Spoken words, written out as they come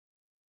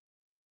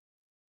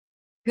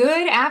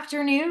Good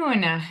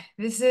afternoon.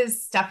 This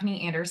is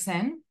Stephanie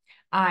Anderson.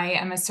 I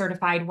am a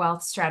certified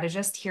wealth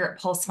strategist here at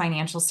Pulse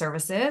Financial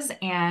Services,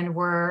 and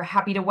we're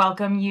happy to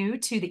welcome you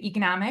to the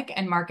economic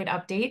and market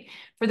update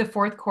for the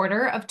fourth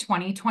quarter of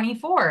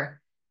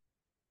 2024.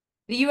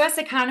 The U.S.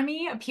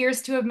 economy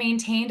appears to have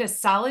maintained a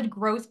solid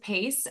growth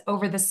pace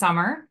over the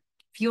summer,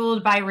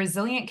 fueled by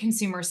resilient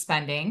consumer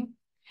spending.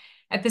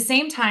 At the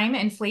same time,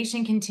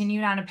 inflation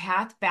continued on a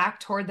path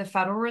back toward the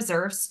Federal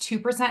Reserve's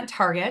 2%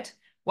 target,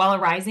 while a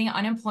rising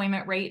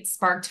unemployment rate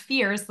sparked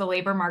fears the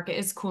labor market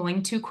is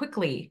cooling too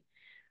quickly.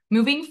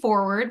 Moving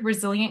forward,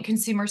 resilient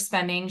consumer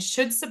spending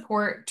should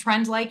support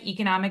trend-like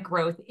economic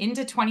growth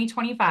into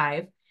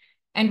 2025,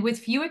 and with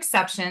few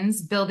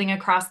exceptions building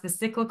across the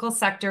cyclical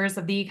sectors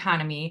of the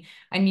economy,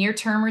 a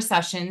near-term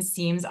recession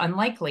seems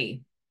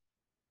unlikely.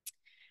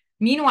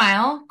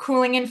 Meanwhile,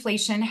 cooling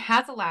inflation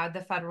has allowed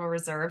the Federal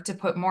Reserve to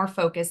put more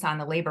focus on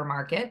the labor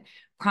market,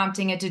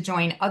 prompting it to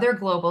join other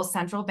global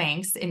central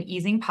banks in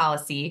easing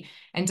policy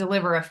and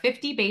deliver a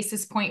 50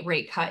 basis point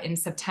rate cut in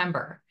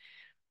September.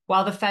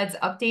 While the Fed's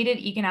updated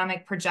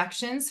economic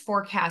projections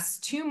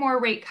forecast 2 more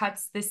rate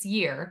cuts this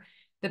year,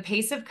 the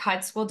pace of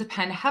cuts will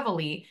depend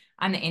heavily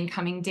on the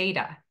incoming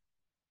data.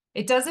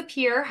 It does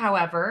appear,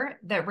 however,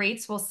 that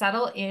rates will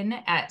settle in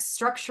at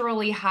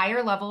structurally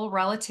higher level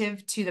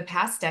relative to the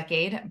past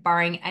decade,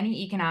 barring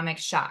any economic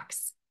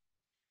shocks.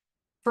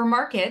 For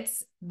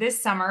markets,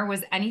 this summer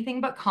was anything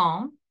but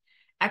calm.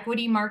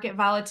 Equity market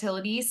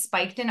volatility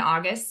spiked in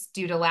August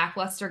due to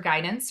lackluster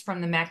guidance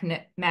from the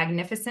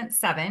Magnificent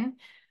Seven,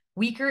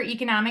 weaker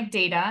economic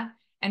data,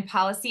 and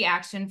policy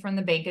action from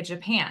the Bank of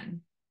Japan.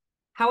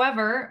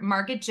 However,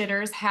 market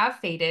jitters have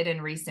faded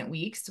in recent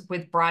weeks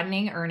with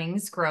broadening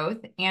earnings growth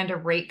and a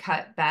rate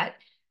cut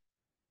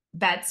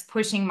bets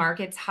pushing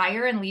markets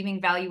higher and leaving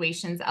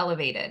valuations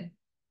elevated.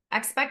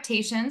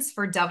 Expectations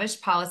for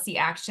dovish policy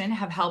action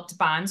have helped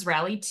bonds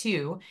rally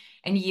too,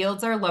 and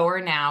yields are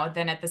lower now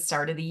than at the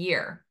start of the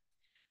year.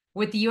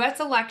 With the U.S.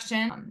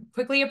 election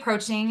quickly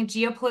approaching,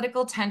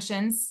 geopolitical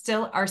tensions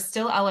are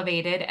still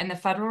elevated, and the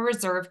Federal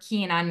Reserve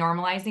keen on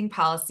normalizing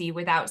policy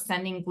without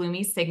sending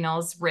gloomy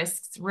signals.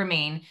 Risks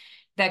remain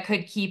that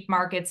could keep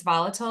markets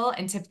volatile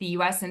and tip the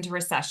U.S. into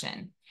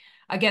recession.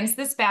 Against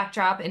this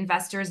backdrop,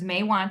 investors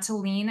may want to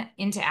lean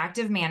into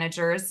active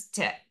managers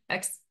to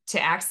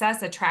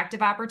access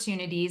attractive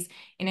opportunities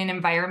in an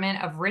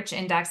environment of rich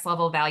index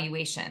level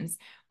valuations,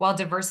 while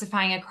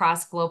diversifying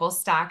across global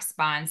stocks,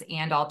 bonds,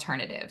 and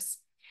alternatives.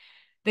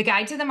 The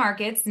Guide to the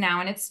Markets, now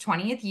in its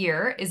 20th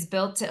year, is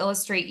built to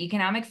illustrate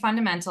economic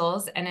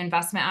fundamentals and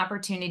investment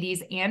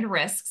opportunities and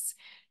risks.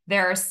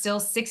 There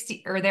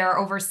are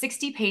over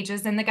 60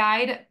 pages in the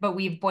guide, but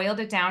we've boiled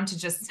it down to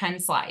just 10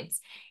 slides.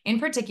 In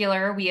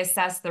particular, we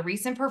assess the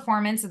recent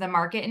performance of the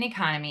market and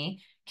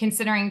economy,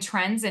 considering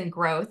trends in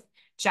growth,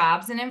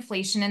 jobs, and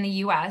inflation in the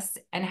U.S.,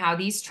 and how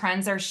these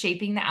trends are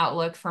shaping the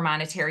outlook for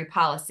monetary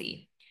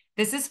policy.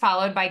 This is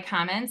followed by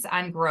comments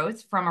on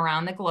growth from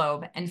around the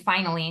globe, and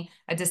finally,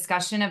 a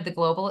discussion of the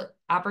global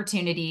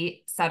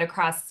opportunity set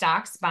across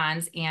stocks,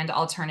 bonds, and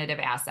alternative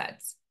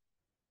assets.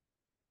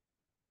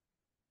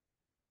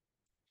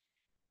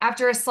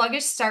 After a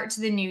sluggish start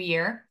to the new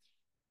year,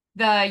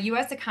 the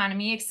U.S.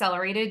 economy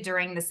accelerated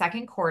during the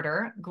second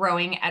quarter,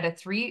 growing at a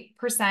 3%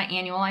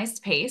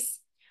 annualized pace.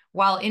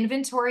 While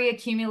inventory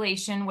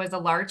accumulation was a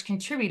large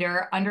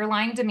contributor,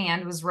 underlying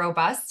demand was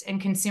robust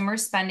and consumer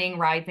spending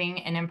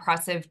rising an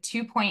impressive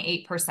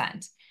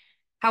 2.8%.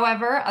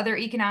 However, other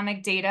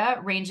economic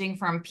data ranging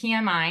from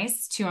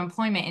PMIs to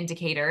employment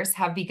indicators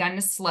have begun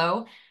to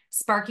slow,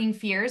 sparking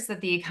fears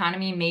that the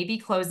economy may be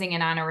closing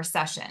in on a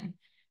recession.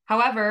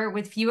 However,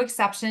 with few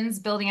exceptions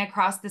building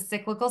across the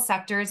cyclical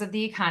sectors of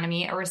the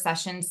economy, a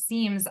recession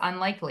seems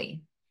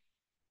unlikely.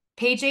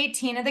 Page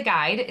 18 of the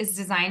guide is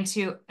designed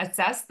to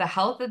assess the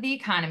health of the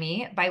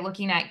economy by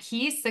looking at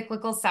key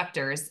cyclical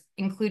sectors,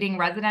 including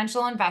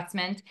residential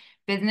investment,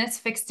 business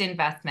fixed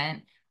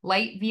investment,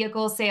 light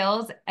vehicle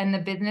sales, and the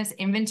business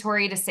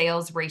inventory to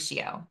sales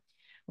ratio.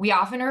 We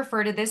often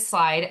refer to this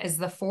slide as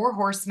the 4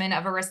 horsemen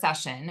of a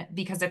recession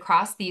because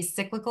across these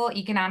cyclical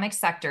economic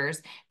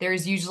sectors, there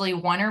is usually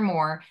one or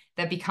more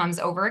that becomes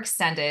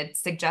overextended,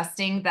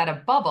 suggesting that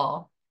a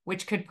bubble,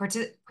 which could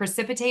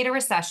precipitate a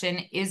recession,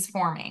 is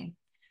forming.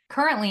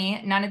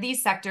 Currently, none of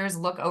these sectors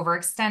look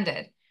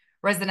overextended.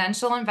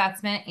 Residential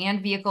investment and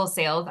vehicle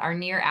sales are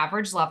near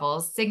average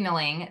levels,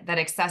 signaling that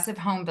excessive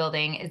home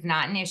building is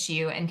not an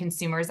issue and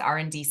consumers are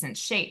in decent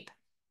shape.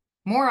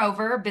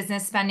 Moreover,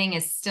 business spending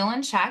is still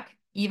in check,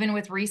 even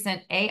with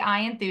recent AI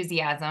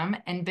enthusiasm,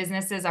 and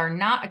businesses are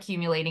not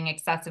accumulating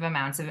excessive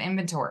amounts of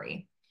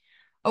inventory.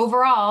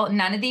 Overall,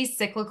 none of these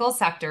cyclical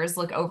sectors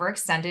look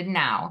overextended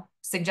now,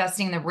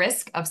 suggesting the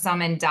risk of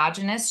some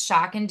endogenous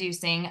shock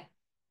inducing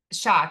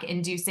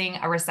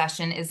a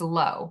recession is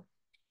low.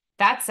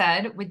 That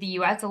said, with the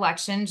U.S.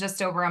 election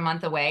just over a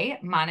month away,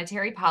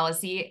 monetary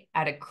policy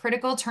at a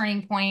critical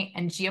turning point,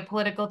 and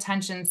geopolitical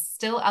tensions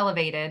still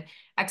elevated,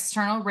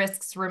 external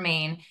risks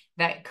remain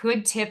that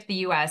could tip the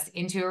U.S.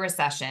 into a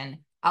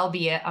recession,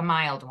 albeit a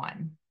mild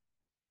one.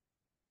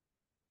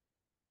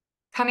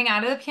 Coming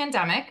out of the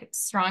pandemic,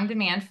 strong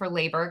demand for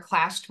labor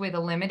clashed with a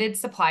limited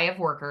supply of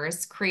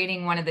workers,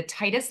 creating one of the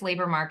tightest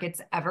labor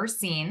markets ever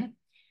seen.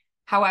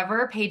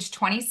 However, page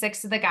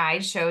 26 of the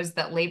guide shows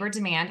that labor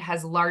demand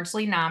has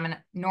largely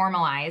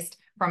normalized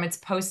from its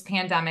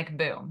post-pandemic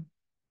boom.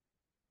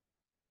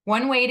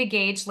 One way to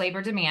gauge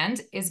labor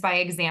demand is by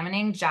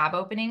examining job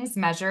openings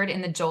measured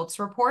in the JOLTS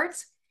report.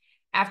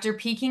 After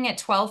peaking at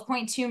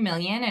 12.2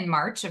 million in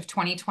March of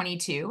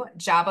 2022,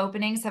 job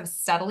openings have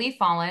steadily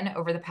fallen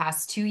over the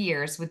past 2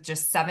 years, with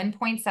just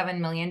 7.7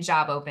 million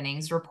job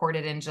openings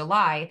reported in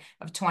July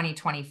of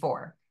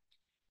 2024.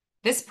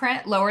 This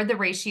print lowered the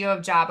ratio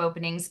of job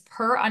openings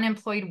per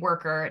unemployed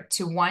worker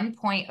to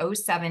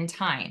 1.07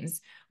 times,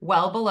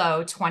 well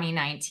below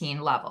 2019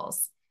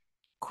 levels.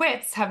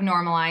 Quits have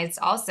normalized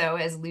also,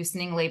 as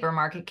loosening labor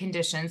market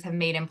conditions have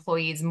made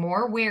employees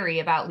more wary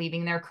about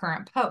leaving their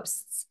current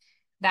posts.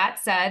 That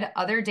said,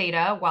 other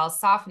data, while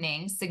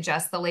softening,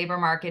 suggests the labor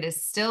market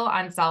is still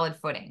on solid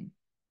footing.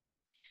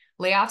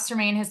 Layoffs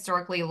remain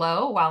historically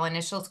low, while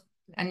initial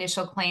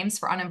claims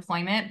for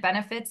unemployment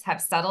benefits have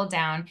settled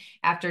down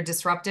after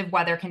disruptive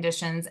weather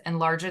conditions and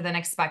larger than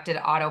expected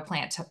auto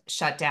plant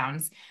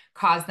shutdowns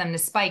caused them to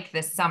spike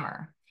this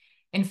summer.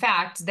 In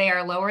fact, they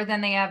are lower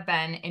than they have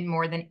been in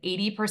more than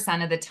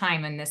 80% of the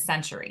time in this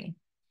century.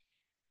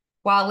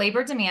 While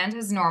labor demand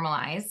has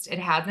normalized, it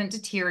hasn't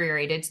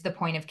deteriorated to the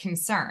point of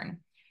concern.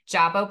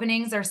 Job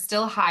openings are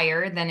still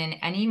higher than in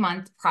any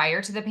month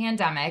prior to the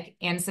pandemic,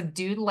 and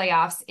subdued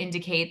layoffs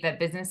indicate that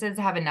businesses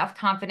have enough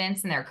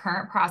confidence in their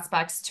current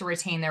prospects to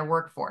retain their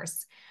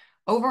workforce.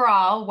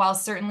 Overall, while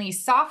certainly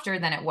softer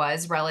than it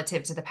was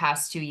relative to the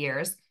past 2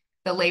 years,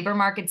 the labor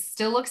market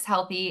still looks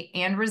healthy,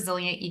 and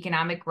resilient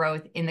economic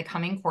growth in the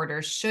coming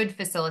quarters should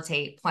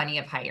facilitate plenty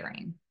of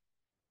hiring.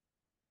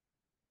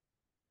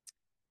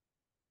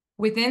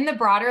 Within the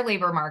broader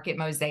labor market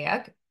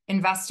mosaic,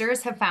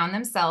 investors have found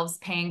themselves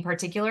paying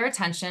particular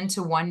attention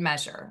to one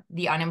measure,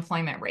 the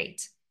unemployment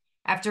rate.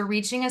 After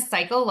reaching a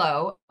cycle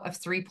low of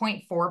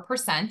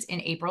 3.4%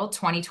 in April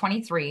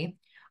 2023,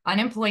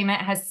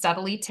 unemployment has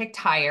steadily ticked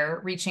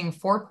higher, reaching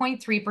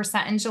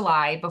 4.3% in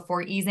July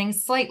before easing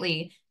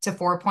slightly to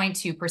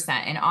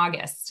 4.2% in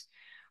August.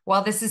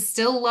 While this is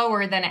still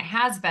lower than it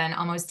has been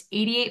almost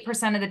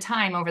 88% of the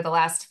time over the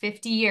last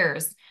 50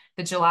 years,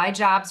 the July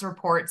jobs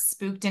report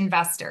spooked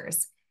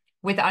investors.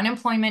 With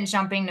unemployment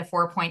jumping to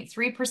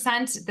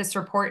 4.3%, this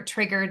report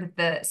triggered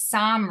the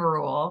SOM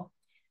rule,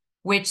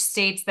 which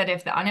states that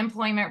if the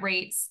unemployment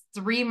rate's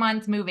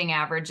 3-month moving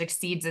average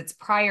exceeds its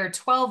prior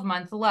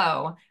 12-month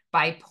low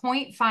by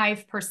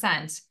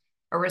 0.5%,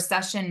 a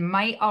recession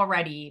might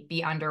already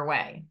be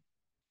underway.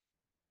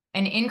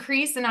 An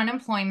increase in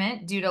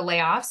unemployment due to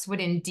layoffs would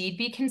indeed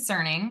be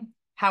concerning.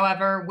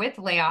 However, with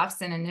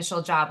layoffs and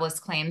initial jobless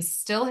claims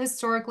still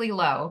historically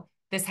low,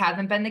 this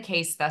hasn't been the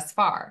case thus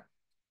far.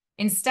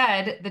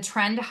 Instead, the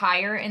trend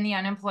higher in the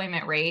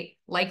unemployment rate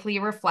likely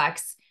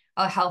reflects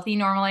a healthy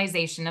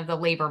normalization of the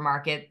labor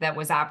market that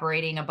was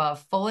operating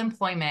above full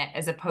employment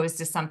as opposed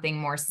to something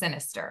more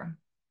sinister.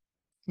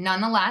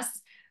 Nonetheless,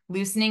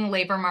 loosening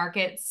labor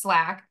market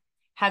slack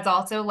has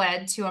also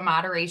led to a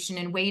moderation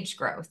in wage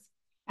growth.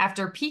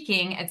 After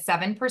peaking at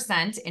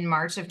 7% in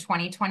March of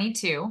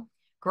 2022,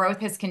 growth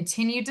has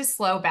continued to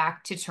slow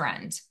back to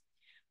trend.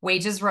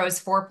 Wages rose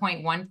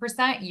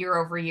 4.1% year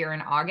over year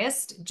in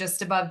August,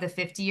 just above the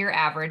 50-year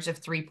average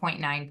of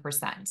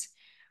 3.9%.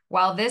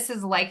 While this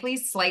is likely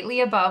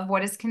slightly above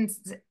what is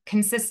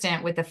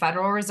consistent with the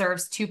Federal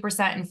Reserve's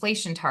 2%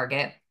 inflation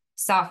target,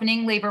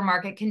 softening labor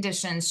market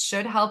conditions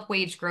should help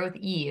wage growth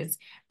ease,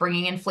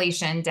 bringing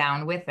inflation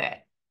down with it.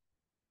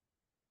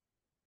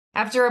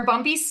 After a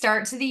bumpy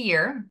start to the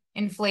year,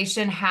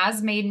 inflation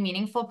has made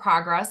meaningful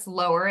progress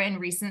lower in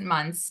recent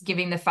months,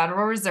 giving the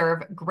Federal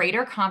Reserve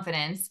greater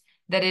confidence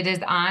that it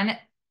is on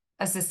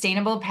a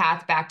sustainable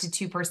path back to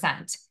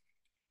 2%.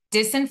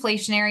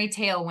 Disinflationary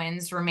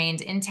tailwinds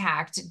remained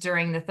intact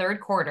during the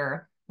third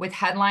quarter, with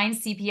headline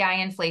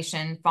CPI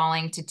inflation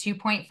falling to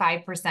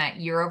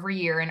 2.5% year over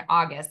year in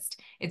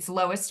August, its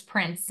lowest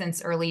print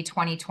since early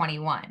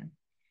 2021.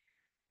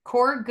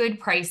 Core good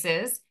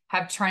prices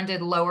have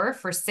trended lower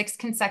for 6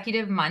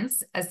 consecutive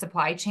months as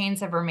supply chains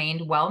have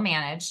remained well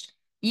managed,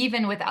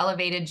 even with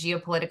elevated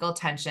geopolitical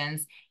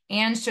tensions,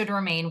 and should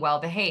remain well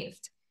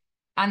behaved.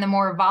 On the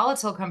more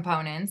volatile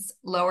components,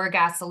 lower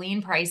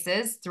gasoline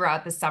prices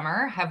throughout the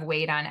summer have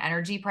weighed on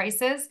energy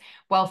prices,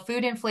 while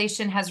food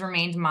inflation has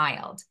remained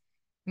mild.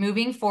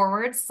 Moving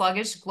forward,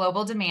 sluggish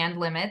global demand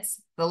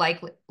limits the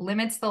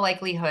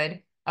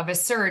likelihood of a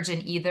surge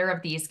in either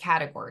of these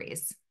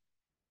categories.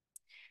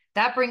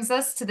 That brings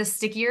us to the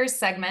stickier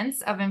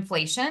segments of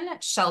inflation,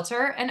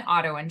 shelter and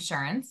auto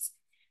insurance.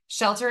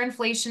 Shelter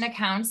inflation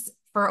accounts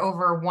for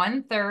over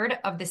 1/3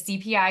 of the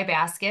CPI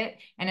basket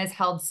and is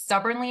held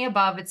stubbornly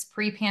above its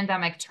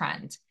pre-pandemic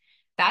trend.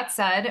 That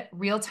said,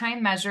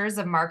 real-time measures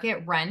of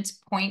market rent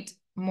point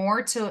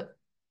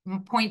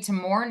to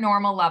more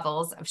normal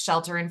levels of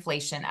shelter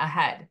inflation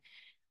ahead.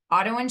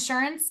 Auto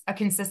insurance, a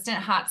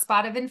consistent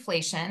hotspot of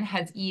inflation,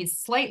 has eased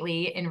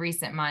slightly in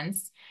recent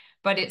months,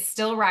 but it's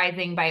still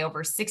rising by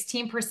over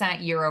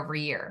 16% year over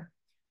year.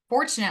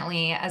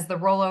 Fortunately, as the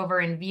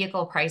rollover in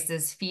vehicle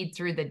prices feed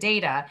through the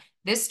data,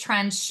 this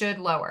trend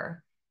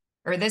lower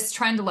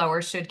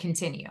should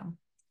continue.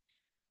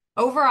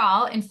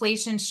 Overall,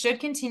 inflation should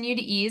continue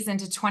to ease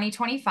into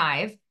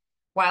 2025.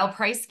 While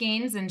price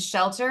gains in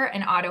shelter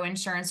and auto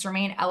insurance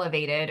remain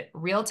elevated,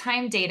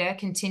 real-time data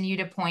continue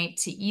to point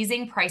to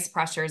easing price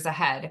pressures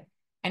ahead,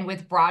 and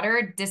with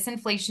broader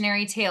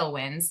disinflationary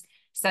tailwinds,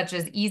 such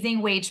as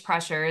easing wage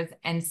pressures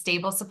and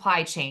stable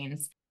supply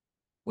chains.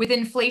 With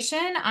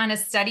inflation on a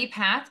steady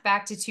path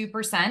back to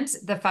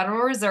 2%, the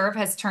Federal Reserve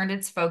has turned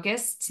its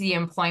focus to the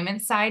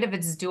employment side of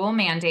its dual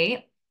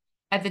mandate.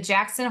 At the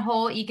Jackson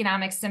Hole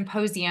Economic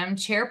Symposium,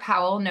 Chair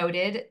Powell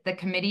noted the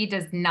committee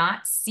does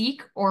not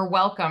seek or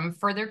welcome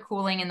further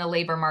cooling in the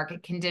labor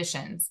market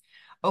conditions,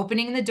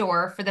 opening the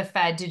door for the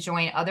Fed to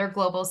join other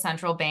global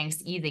central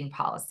banks' easing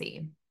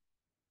policy.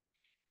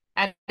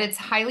 At its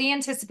highly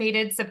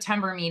anticipated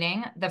September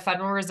meeting, the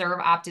Federal Reserve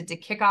opted to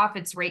kick off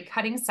its rate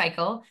cutting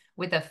cycle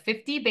with a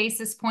 50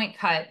 basis point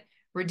cut,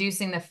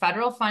 reducing the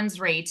federal funds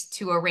rate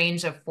to a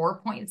range of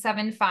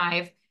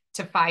 4.75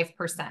 to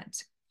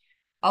 5%.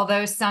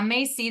 Although some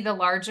may see the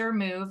larger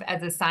move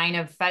as a sign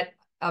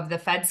of the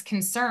Fed's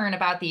concern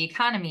about the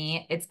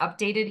economy, its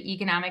updated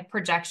economic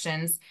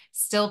projections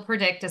still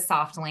predict a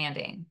soft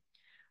landing.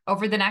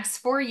 Over the next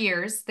 4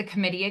 years, the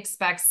committee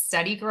expects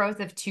steady growth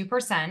of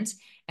 2%,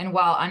 and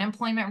while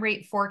unemployment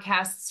rate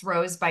forecasts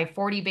rose by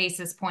 40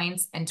 basis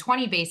points and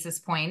 20 basis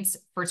points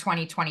for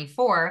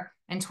 2024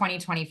 and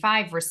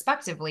 2025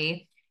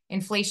 respectively,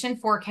 inflation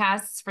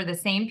forecasts for the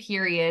same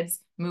periods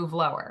move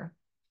lower.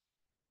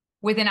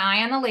 With an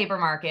eye on the labor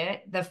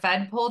market, the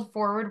Fed pulled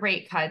forward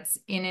rate cuts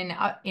in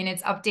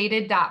its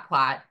updated dot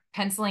plot,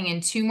 penciling in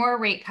 2 more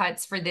rate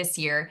cuts for this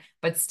year,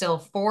 but still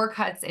 4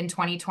 cuts in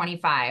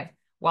 2025,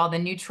 while the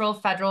neutral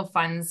federal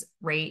funds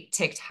rate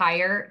ticked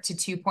higher to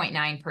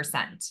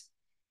 2.9%.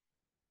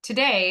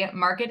 Today,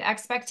 market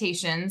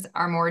expectations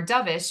are more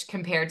dovish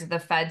compared to the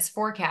Fed's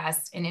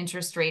forecast, and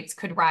interest rates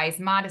could rise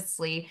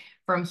modestly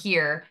from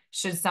here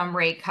should some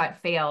rate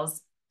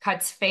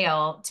cuts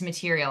fail to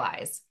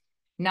materialize.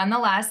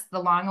 Nonetheless, the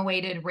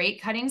long-awaited rate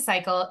cutting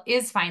cycle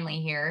is finally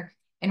here,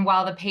 and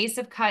while the pace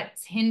of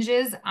cuts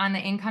hinges on the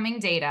incoming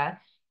data,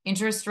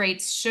 interest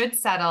rates should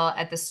settle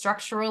at the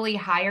structurally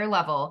higher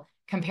level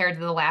compared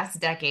to the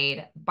last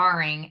decade,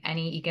 barring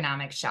any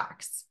economic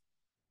shocks.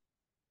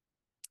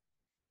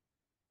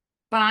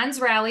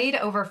 Bonds rallied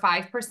over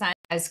 5%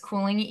 as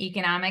cooling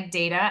economic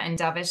data and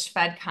dovish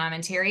Fed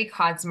commentary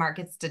caused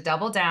markets to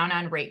double down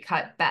on rate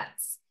cut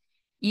bets.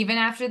 Even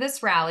after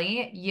this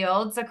rally,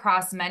 yields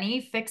across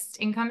many fixed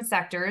income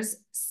sectors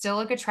still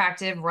look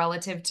attractive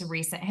relative to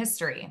recent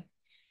history.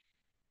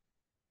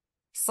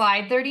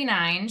 Slide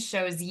 39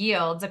 shows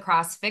yields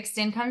across fixed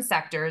income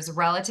sectors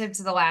relative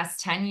to the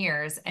last 10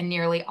 years, and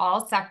nearly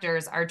all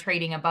sectors are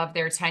trading above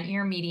their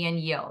 10-year median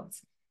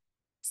yields.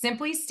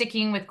 Simply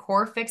sticking with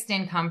core fixed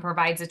income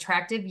provides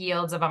attractive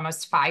yields of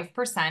almost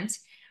 5%,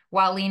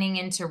 while leaning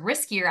into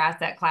riskier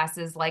asset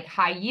classes like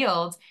high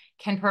yield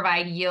can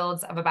provide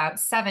yields of about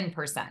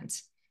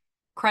 7%.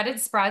 Credit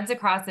spreads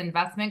across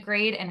investment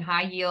grade and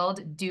high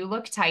yield do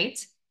look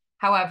tight.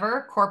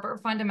 However,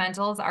 corporate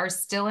fundamentals are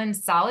still in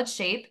solid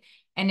shape,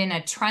 and in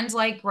a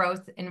trend-like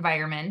growth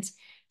environment,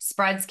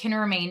 spreads can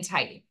remain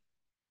tight.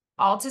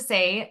 All to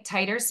say,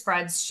 tighter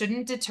spreads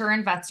shouldn't deter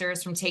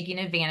investors from taking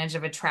advantage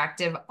of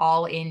attractive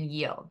all-in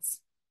yields.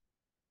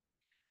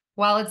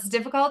 While it's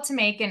difficult to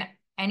make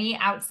any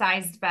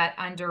outsized bet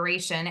on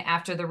duration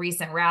after the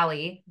recent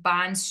rally,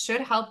 bonds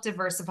should help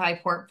diversify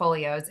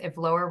portfolios if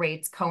lower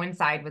rates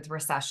coincide with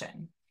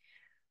recession.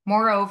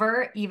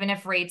 Moreover, even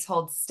if rates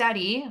hold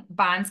steady,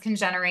 bonds can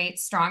generate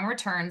strong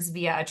returns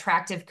via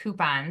attractive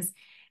coupons,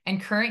 and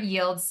current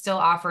yields still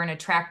offer an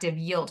attractive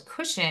yield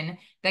cushion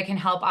that can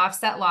help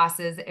offset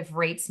losses if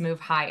rates move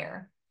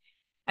higher.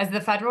 As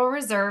the Federal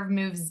Reserve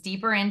moves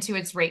deeper into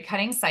its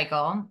rate-cutting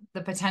cycle,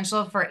 the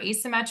potential for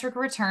asymmetric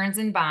returns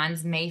in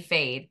bonds may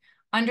fade,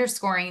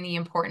 underscoring the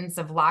importance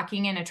of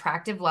locking in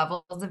attractive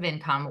levels of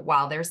income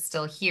while they're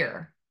still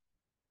here.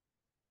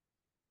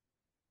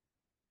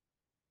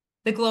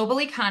 The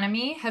global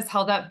economy has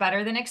held up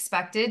better than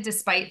expected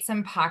despite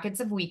some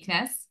pockets of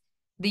weakness.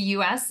 The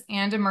US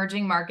and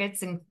emerging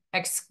markets,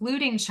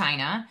 excluding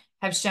China,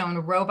 have shown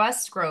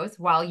robust growth,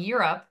 while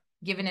Europe,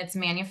 given its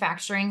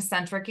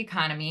manufacturing-centric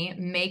economy,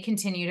 may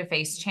continue to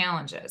face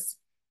challenges.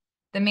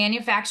 The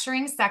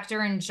manufacturing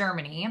sector in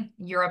Germany,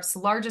 Europe's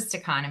largest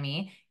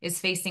economy, is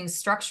facing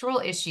structural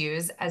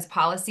issues as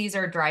policies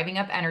are driving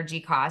up energy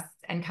costs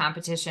and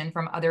competition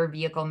from other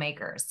vehicle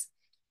makers.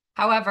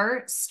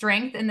 However,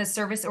 strength in the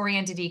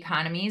service-oriented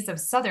economies of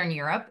Southern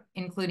Europe,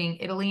 including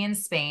Italy and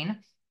Spain,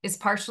 is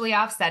partially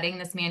offsetting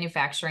this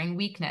manufacturing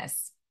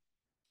weakness.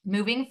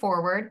 Moving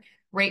forward,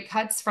 rate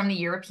cuts from the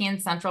European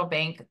Central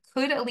Bank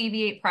could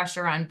alleviate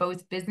pressure on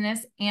both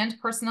business and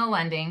personal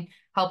lending,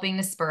 helping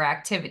to spur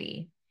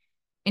activity.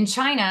 In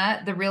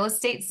China, the real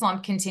estate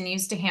slump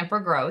continues to hamper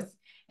growth,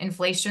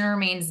 inflation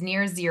remains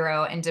near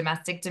zero, and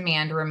domestic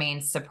demand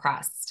remains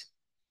suppressed.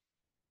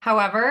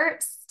 However,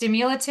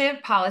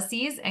 stimulative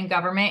policies and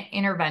government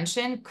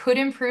intervention could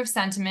improve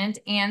sentiment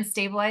and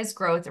stabilize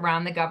growth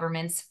around the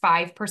government's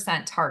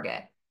 5%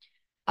 target.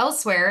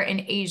 Elsewhere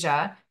in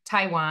Asia,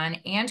 Taiwan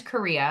and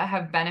Korea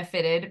have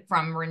benefited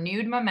from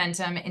renewed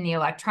momentum in the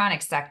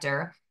electronics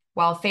sector,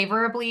 while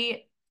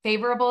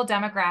favorable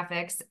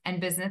demographics and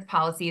business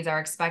policies are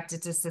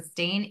expected to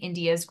sustain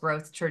India's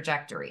growth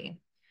trajectory.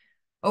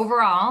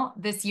 Overall,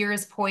 this year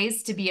is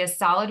poised to be a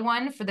solid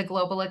one for the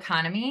global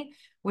economy,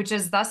 which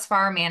has thus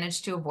far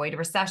managed to avoid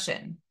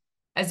recession.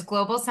 As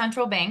global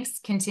central banks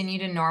continue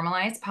to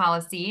normalize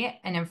policy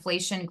and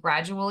inflation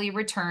gradually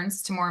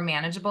returns to more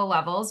manageable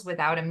levels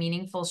without a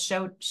meaningful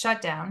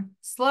slowdown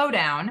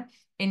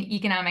in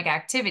economic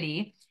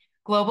activity,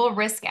 global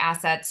risk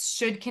assets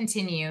should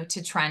continue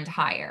to trend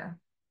higher.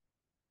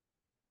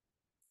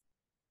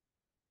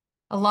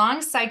 A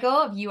long cycle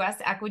of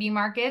U.S. equity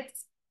market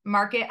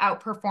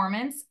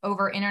outperformance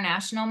over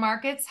international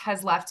markets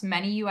has left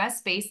many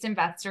U.S.-based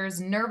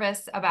investors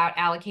nervous about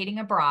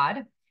allocating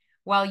abroad.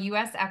 While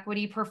U.S.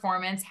 equity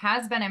performance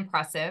has been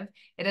impressive,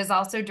 it has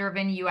also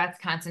driven U.S.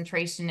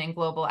 concentration in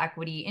global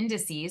equity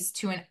indices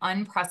to an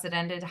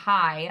unprecedented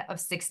high of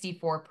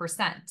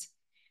 64%.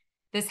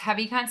 This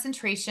heavy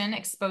concentration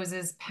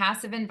exposes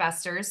passive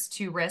investors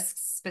to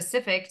risks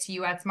specific to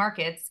U.S.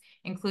 markets,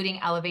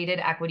 including elevated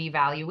equity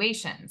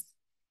valuations.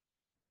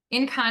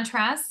 In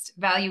contrast,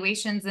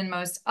 valuations in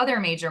most other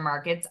major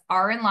markets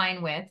are in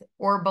line with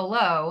or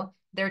below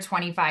their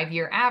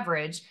 25-year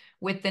average,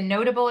 with the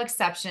notable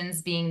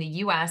exceptions being the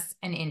US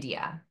and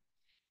India.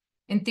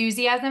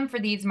 Enthusiasm for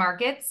these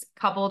markets,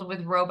 coupled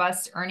with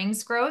robust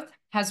earnings growth,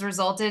 has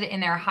resulted in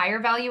their higher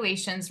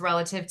valuations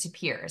relative to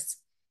peers.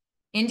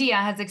 India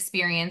has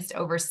experienced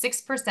over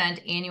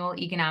 6% annual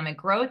economic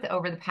growth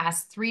over the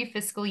past 3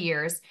 fiscal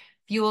years,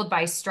 fueled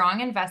by strong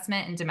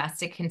investment in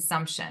domestic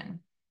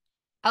consumption.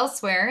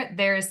 Elsewhere,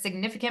 there is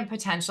significant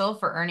potential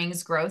for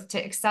earnings growth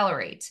to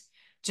accelerate.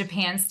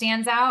 Japan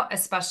stands out,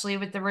 especially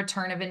with the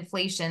return of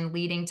inflation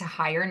leading to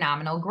higher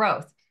nominal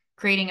growth,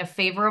 creating a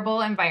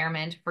favorable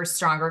environment for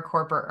stronger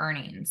corporate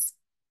earnings.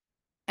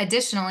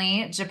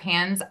 Additionally,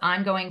 Japan's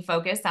ongoing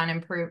focus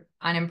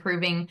on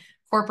improving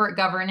corporate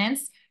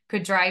governance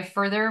could drive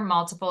further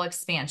multiple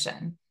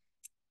expansion.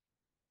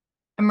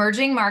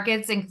 Emerging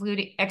markets,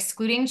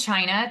 excluding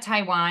China,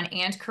 Taiwan,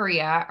 and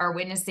Korea, are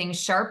witnessing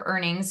sharp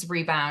earnings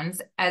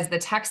rebounds as the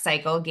tech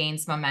cycle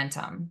gains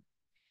momentum.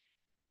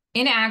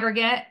 In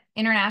aggregate,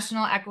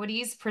 international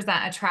equities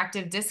present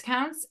attractive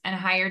discounts and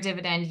higher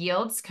dividend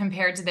yields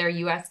compared to their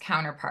U.S.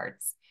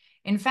 counterparts.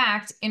 In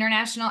fact,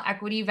 international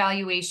equity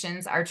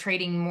valuations are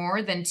trading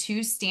more than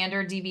 2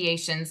 standard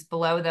deviations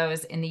below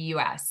those in the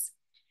U.S.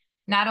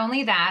 Not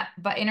only that,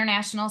 but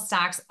international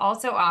stocks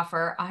also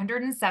offer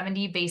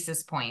 170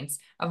 basis points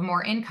of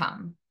more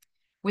income.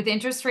 With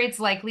interest rates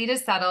likely to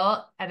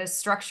settle at a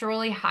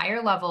structurally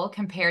higher level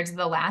compared to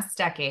the last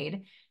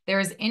decade, there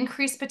is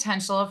increased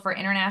potential for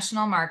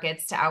international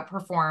markets to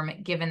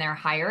outperform given their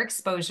higher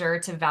exposure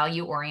to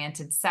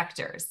value-oriented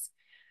sectors.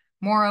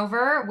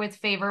 Moreover, with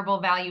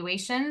favorable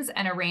valuations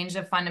and a range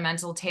of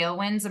fundamental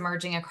tailwinds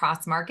emerging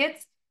across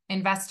markets,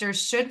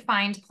 investors should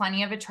find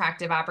plenty of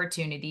attractive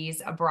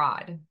opportunities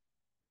abroad.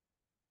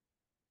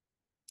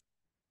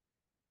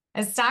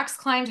 As stocks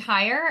climbed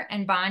higher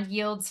and bond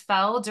yields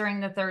fell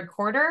during the third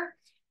quarter,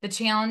 the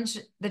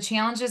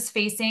challenges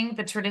facing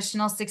the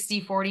traditional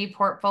 60-40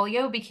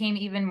 portfolio became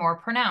even more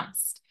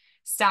pronounced.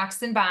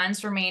 Stocks and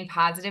bonds remain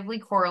positively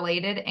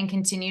correlated and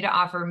continue to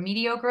offer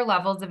mediocre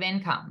levels of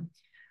income.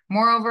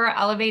 Moreover,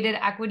 elevated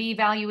equity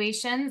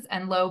valuations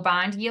and low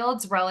bond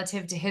yields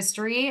relative to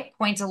history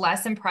point to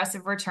less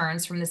impressive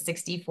returns from the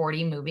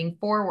 60-40 moving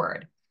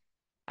forward.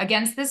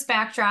 Against this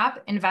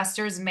backdrop,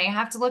 investors may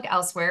have to look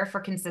elsewhere for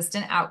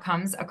consistent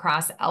outcomes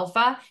across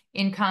alpha,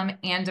 income,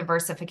 and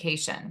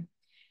diversification.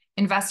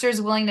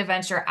 Investors willing to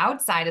venture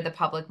outside of the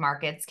public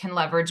markets can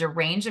leverage a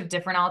range of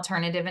different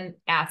alternative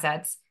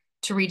assets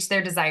to reach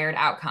their desired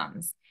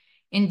outcomes.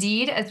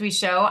 Indeed, as we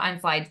show on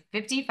slide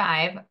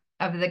 55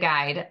 of the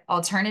guide,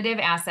 alternative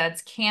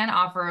assets can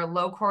offer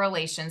low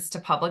correlations to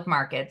public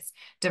markets,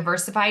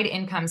 diversified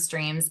income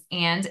streams,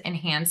 and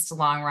enhanced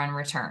long-run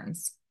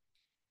returns.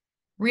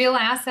 Real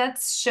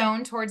assets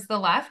shown towards the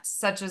left,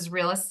 such as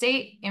real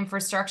estate,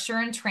 infrastructure,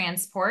 and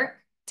transport,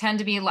 tend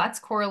to be less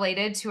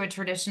correlated to a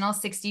traditional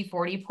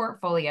 60-40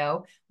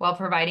 portfolio while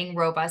providing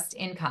robust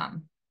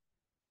income.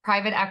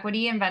 Private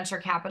equity and venture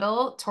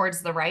capital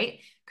towards the right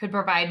could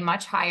provide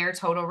much higher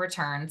total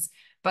returns,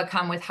 but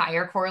come with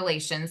higher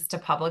correlations to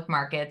public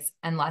markets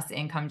and less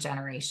income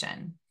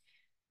generation.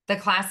 The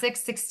classic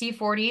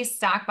 60-40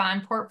 stock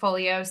bond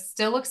portfolio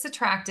still looks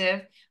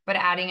attractive, but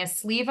adding a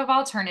sleeve of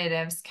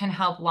alternatives can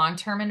help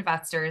long-term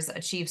investors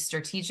achieve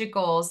strategic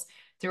goals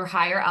through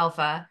higher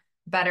alpha,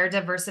 better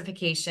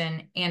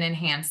diversification, and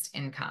enhanced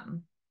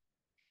income.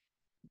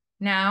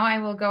 Now I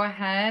will go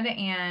ahead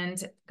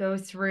and go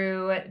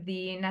through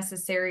the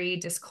necessary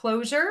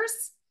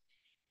disclosures.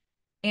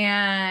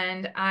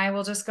 And I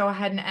will just go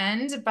ahead and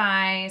end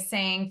by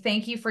saying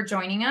thank you for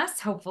joining us.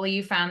 Hopefully,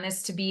 you found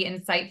this to be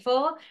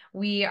insightful.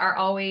 We are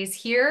always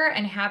here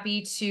and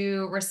happy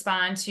to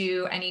respond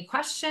to any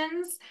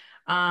questions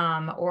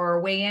or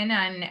weigh in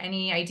on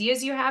any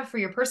ideas you have for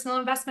your personal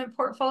investment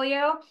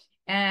portfolio.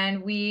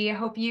 And we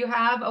hope you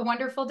have a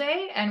wonderful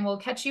day, and we'll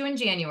catch you in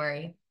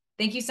January.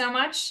 Thank you so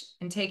much,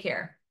 and take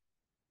care.